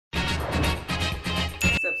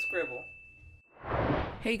scribble.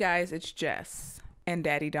 Hey guys, it's Jess and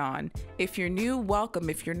Daddy Don. If you're new, welcome.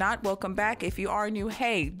 If you're not, welcome back. If you are new,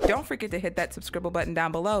 hey, don't forget to hit that subscribe button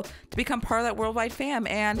down below to become part of that worldwide fam.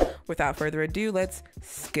 And without further ado, let's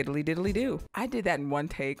skiddly diddly do. I did that in one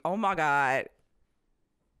take. Oh my God.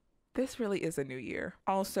 This really is a new year.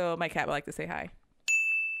 Also, my cat would like to say hi.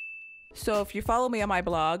 So if you follow me on my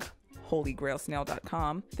blog,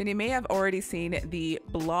 holygrailsnail.com, then you may have already seen the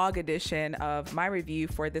blog edition of my review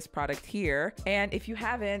for this product here. And if you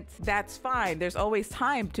haven't, that's fine. There's always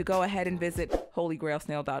time to go ahead and visit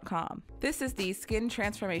holygrailsnail.com. This is the Skin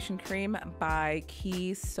Transformation Cream by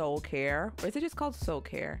Keys Soulcare. Or is it just called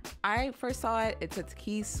Soulcare? I first saw it, it says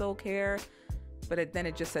Keys Soulcare, but then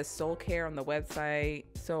it just says Soulcare on the website.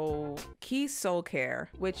 So Keys Soulcare,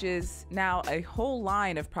 which is now a whole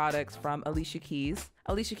line of products from Alicia Keys.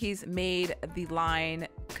 Alicia Keys made the line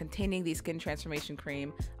containing the skin transformation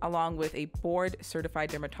cream along with a board certified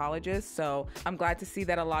dermatologist. So I'm glad to see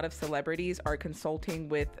that a lot of celebrities are consulting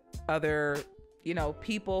with other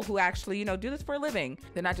people who actually, do this for a living.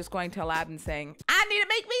 They're not just going to a lab and saying, I need to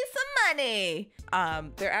make me some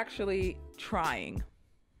money. They're actually trying.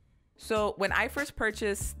 So when I first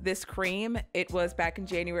purchased this cream, it was back in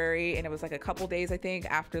January, and it was like a couple days, I think,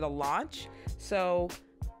 after the launch. So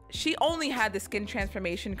she only had the skin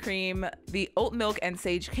transformation cream, the oat milk and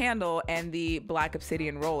sage candle, and the black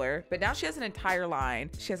obsidian roller. But now she has an entire line.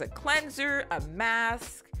 She has a cleanser, a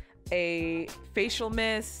mask, a facial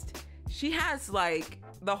mist. She has like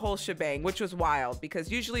the whole shebang, which was wild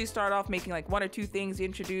because usually you start off making like one or two things you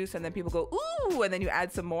introduce and then people go, ooh, and then you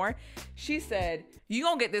add some more. She said, you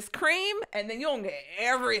gonna get this cream and then you gonna get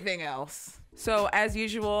everything else. So as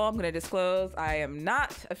usual, I'm gonna disclose I am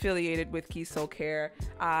not affiliated with Keys Soulcare.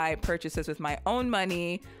 I purchased this with my own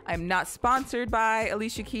money. I'm not sponsored by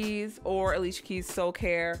Alicia Keys or Alicia Keys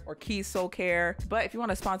Soulcare or Keys Soulcare. But if you want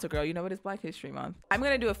to sponsor, girl, it is Black History Month. I'm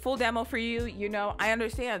gonna do a full demo for you. I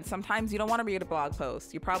understand sometimes you don't want to read a blog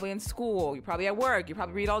post. You're probably in school, you're probably at work, you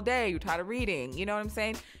probably read all day, you're tired of reading. You know what I'm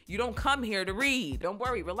saying? You don't come here to read. Don't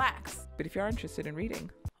worry, relax. But if you're interested in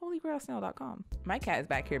reading, holygrailsnail.com. My cat is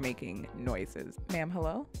back here making noises. Ma'am,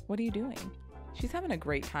 hello? What are you doing? She's having a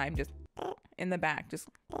great time just in the back. Just,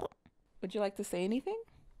 would you like to say anything?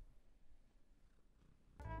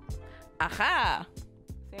 Aha!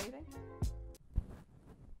 Say anything?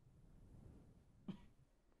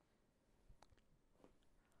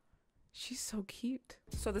 She's so cute.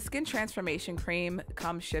 So the skin transformation cream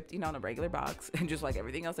comes shipped, in a regular box, and just like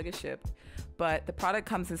everything else that gets shipped. But the product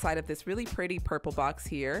comes inside of this really pretty purple box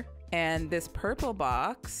here. And this purple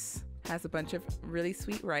box has a bunch of really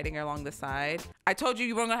sweet writing along the side. I told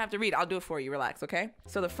you weren't gonna have to read. I'll do it for you. Relax, okay?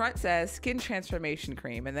 So the front says skin transformation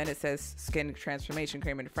cream, and then it says skin transformation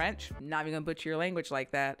cream in French. Not even gonna butcher your language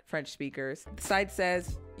like that, French speakers. The side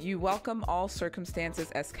says, you welcome all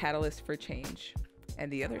circumstances as catalyst for change. And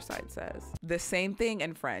the other side says the same thing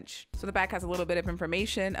in French. So the back has a little bit of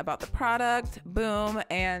information about the product, boom,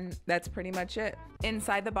 and that's pretty much it.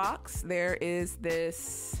 Inside the box, there is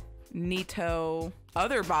this neato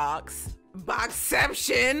other box,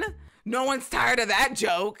 boxception. No one's tired of that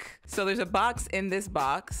joke. So there's a box in this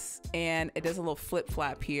box, and it does a little flip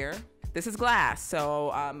flap here. This is glass,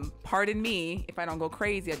 so pardon me if I don't go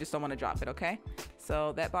crazy. I just don't want to drop it, okay?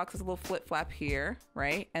 So that box is a little flip flap here,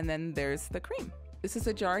 right? And then there's the cream. This is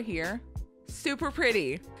a jar here. Super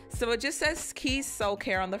pretty. So it just says Keys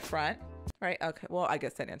Soulcare on the front, right? Okay, well, I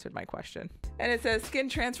guess that answered my question. And it says Skin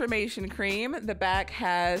Transformation Cream. The back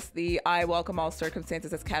has the I welcome all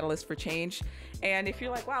circumstances as catalyst for change. And if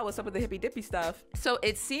you're like, wow, what's up with the hippy dippy stuff? So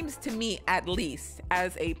it seems to me, at least,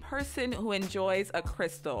 as a person who enjoys a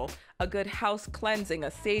crystal, a good house cleansing,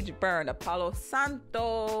 a sage burn, a Palo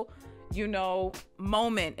Santo,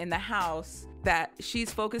 moment in the house, that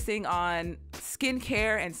she's focusing on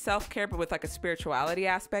skincare and self-care, but with like a spirituality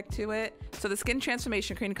aspect to it. So the Skin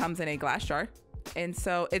Transformation Cream comes in a glass jar. And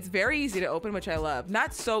so it's very easy to open, which I love.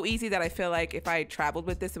 Not so easy that I feel like if I traveled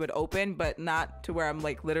with this, it would open, but not to where I'm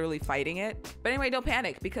like literally fighting it. But anyway, don't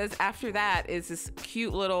panic, because after that is this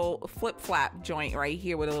cute little flip flap joint right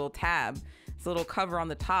here with a little tab. It's a little cover on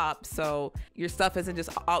the top, so your stuff isn't just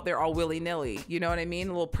out there all willy-nilly. You know what I mean?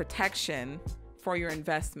 A little protection for your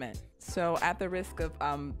investment. So at the risk of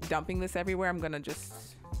dumping this everywhere, I'm gonna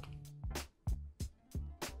just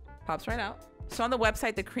pops right out. So on the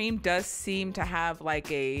website, the cream does seem to have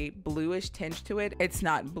like a bluish tinge to it. It's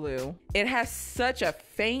not blue. It has such a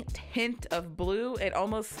faint hint of blue. It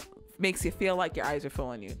almost makes you feel like your eyes are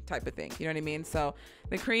fooling you type of thing. You know what I mean? So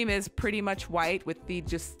the cream is pretty much white with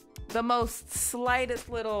the most slightest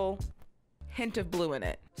little hint of blue in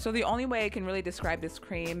it. So the only way I can really describe this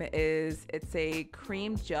cream is it's a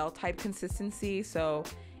cream gel type consistency. So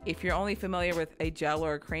if you're only familiar with a gel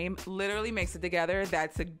or a cream, literally mix it together,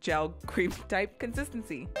 that's a gel cream type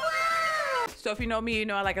consistency. So if you know me, you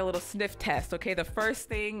know I like a little sniff test, okay? The first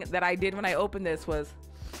thing that I did when I opened this was,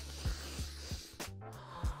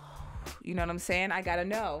 you know what I'm saying? I gotta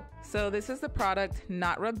know. So this is the product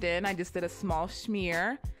not rubbed in. I just did a small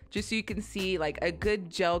smear, just so you can see like a good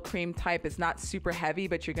gel cream type. It's not super heavy,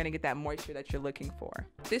 but you're gonna get that moisture that you're looking for.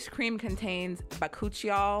 This cream contains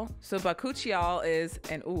bakuchiol. So bakuchiol is,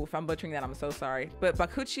 and ooh, if I'm butchering that, I'm so sorry. But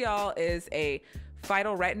bakuchiol is a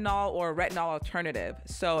phyto-retinol or retinol alternative.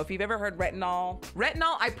 So if you've ever heard retinol,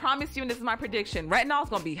 I promise you, and this is my prediction, retinol is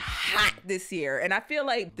gonna be hot this year. And I feel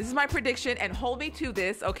like this is my prediction, and hold me to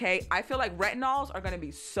this, okay? I feel like retinols are gonna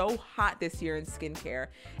be so hot this year in skincare,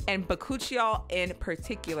 and bakuchiol in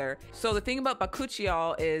particular. So the thing about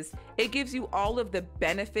bakuchiol is it gives you all of the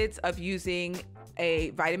benefits of using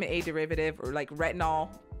a vitamin A derivative or like retinol,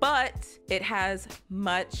 but it has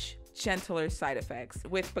much gentler side effects.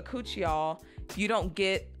 With bakuchiol, you don't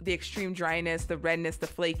get the extreme dryness, the redness, the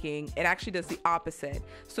flaking. It actually does the opposite.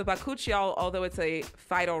 So bakuchiol, although it's a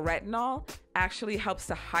phyto-retinol, actually helps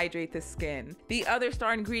to hydrate the skin. The other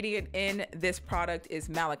star ingredient in this product is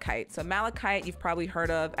malachite. So malachite, you've probably heard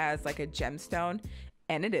of as like a gemstone,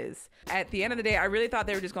 and it is. At the end of the day, I really thought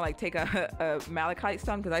they were just gonna like take a malachite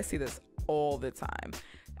stone, because I see this all the time.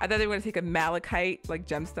 I thought they were gonna take a malachite like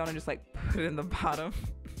gemstone and just like put it in the bottom.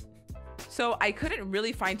 So I couldn't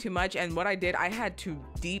really find too much, and what I did, I had to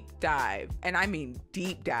deep dive, and I mean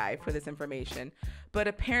deep dive for this information. But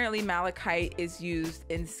apparently malachite is used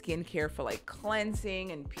in skincare for like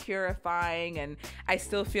cleansing and purifying, and I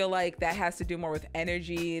still feel like that has to do more with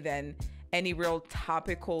energy than any real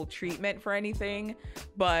topical treatment for anything,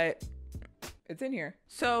 but it's in here.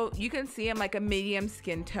 So you can see I'm like a medium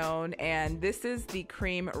skin tone, and this is the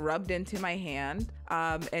cream rubbed into my hand.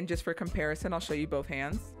 And just for comparison, I'll show you both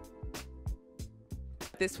hands.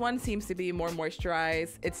 This one seems to be more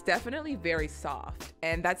moisturized. It's definitely very soft.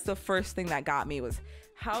 And that's the first thing that got me, was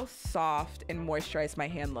how soft and moisturized my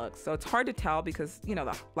hand looks. So it's hard to tell because, you know,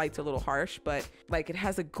 the light's a little harsh, but like it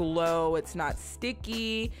has a glow. It's not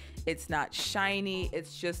sticky. It's not shiny.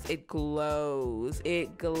 It's just, it glows.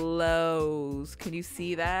 It glows. Can you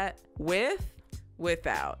see that?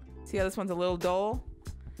 Without. See how this one's a little dull?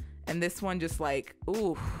 And this one just like,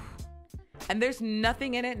 ooh. And there's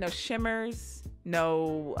nothing in it, no shimmers.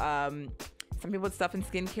 No, some people put stuff in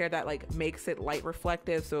skincare that like makes it light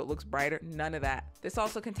reflective so it looks brighter. None of that. This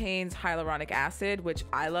also contains hyaluronic acid, which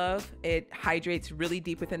I love. It hydrates really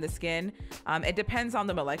deep within the skin. It depends on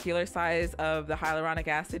the molecular size of the hyaluronic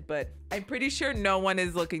acid, but I'm pretty sure no one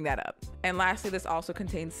is looking that up. And lastly, this also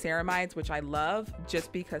contains ceramides, which I love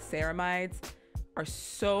just because ceramides are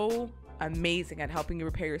so amazing at helping you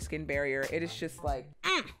repair your skin barrier. It is just like,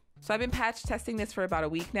 So I've been patch testing this for about a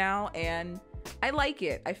week now, and I like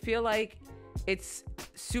it. I feel like it's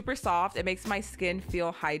super soft. It makes my skin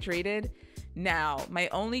feel hydrated. Now, my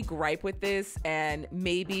only gripe with this, and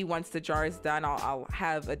maybe once the jar is done, I'll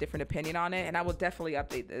have a different opinion on it, and I will definitely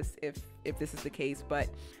update this if this is the case. But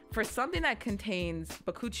for something that contains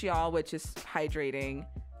bakuchiol, which is hydrating,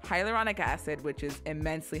 hyaluronic acid, which is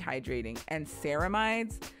immensely hydrating, and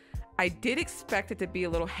ceramides, I did expect it to be a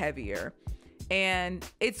little heavier. And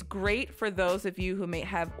it's great for those of you who may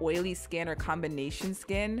have oily skin or combination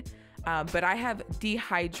skin, but I have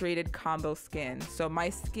dehydrated combo skin. So my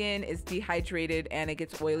skin is dehydrated and it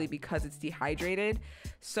gets oily because it's dehydrated.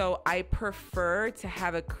 So I prefer to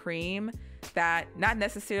have a cream that not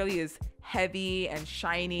necessarily is heavy and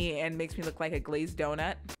shiny and makes me look like a glazed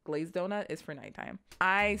donut. Glazed donut is for nighttime.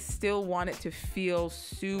 I still want it to feel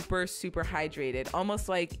super, super hydrated. Almost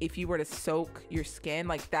like if you were to soak your skin,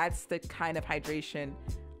 like that's the kind of hydration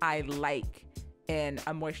I like in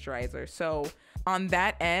a moisturizer. So on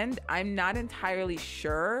that end, I'm not entirely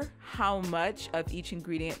sure how much of each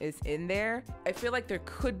ingredient is in there. I feel like there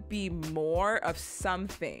could be more of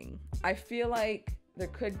something. I feel like there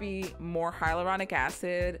could be more hyaluronic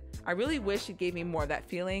acid. I really wish it gave me more of that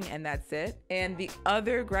feeling, and that's it. And the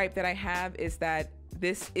other gripe that I have is that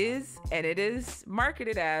this is, and it is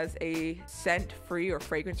marketed as a scent-free or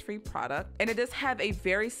fragrance-free product. And it does have a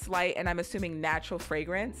very slight, and I'm assuming natural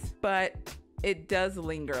fragrance, but it does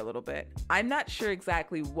linger a little bit. I'm not sure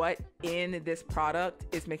exactly what in this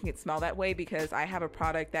product is making it smell that way, because I have a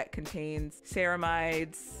product that contains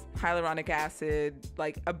ceramides, hyaluronic acid,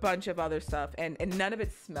 like a bunch of other stuff, and none of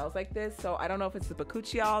it smells like this. So I don't know if it's the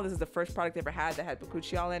bakuchiol. This is the first product I ever had that had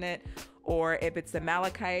bakuchiol in it, or if it's the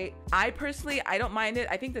malachite. I personally, I don't mind it.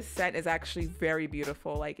 I think the scent is actually very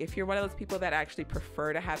beautiful. Like if you're one of those people that actually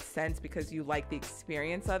prefer to have scents because you like the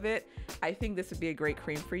experience of it, I think this would be a great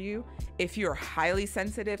cream for you. If you're highly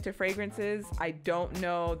sensitive to fragrances, I don't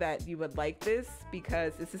know that you would like this,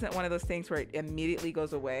 because this isn't one of those things where it immediately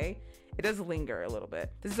goes away. It does linger a little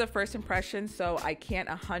bit. This is a first impression, so I can't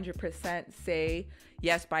 100% say,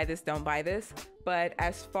 yes, buy this, don't buy this. But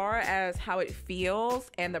as far as how it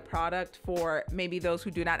feels and the product for maybe those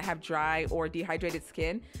who do not have dry or dehydrated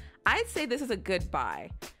skin, I'd say this is a good buy.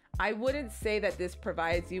 I wouldn't say that this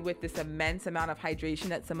provides you with this immense amount of hydration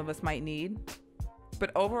that some of us might need.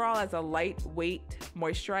 But overall, as a lightweight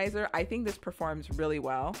moisturizer, I think this performs really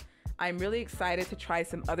well. I'm really excited to try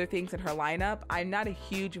some other things in her lineup. I'm not a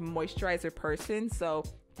huge moisturizer person, so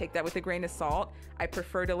take that with a grain of salt. I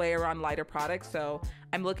prefer to layer on lighter products, so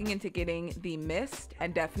I'm looking into getting the mist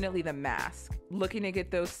and definitely the mask. Looking to get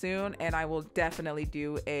those soon, and I will definitely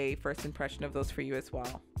do a first impression of those for you as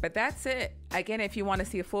well. But that's it. Again, if you want to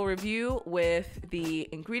see a full review with the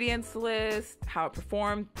ingredients list, how it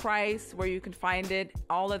performed, price, where you can find it,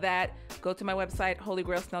 all of that, go to my website,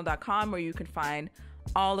 holygrailsnail.com, where you can find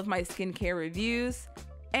all of my skincare reviews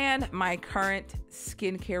and my current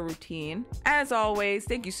skincare routine. As always,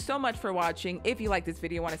 thank you so much for watching. If you like this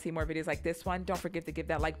video, want to see more videos like this one, don't forget to give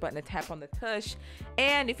that like button a tap on the tush.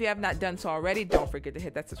 And if you have not done so already, don't forget to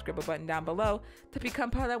hit that subscribe button down below to become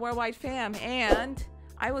part of that worldwide fam. And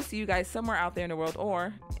I will see you guys somewhere out there in the world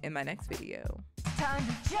or in my next video. Time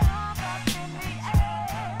to jump up in the air.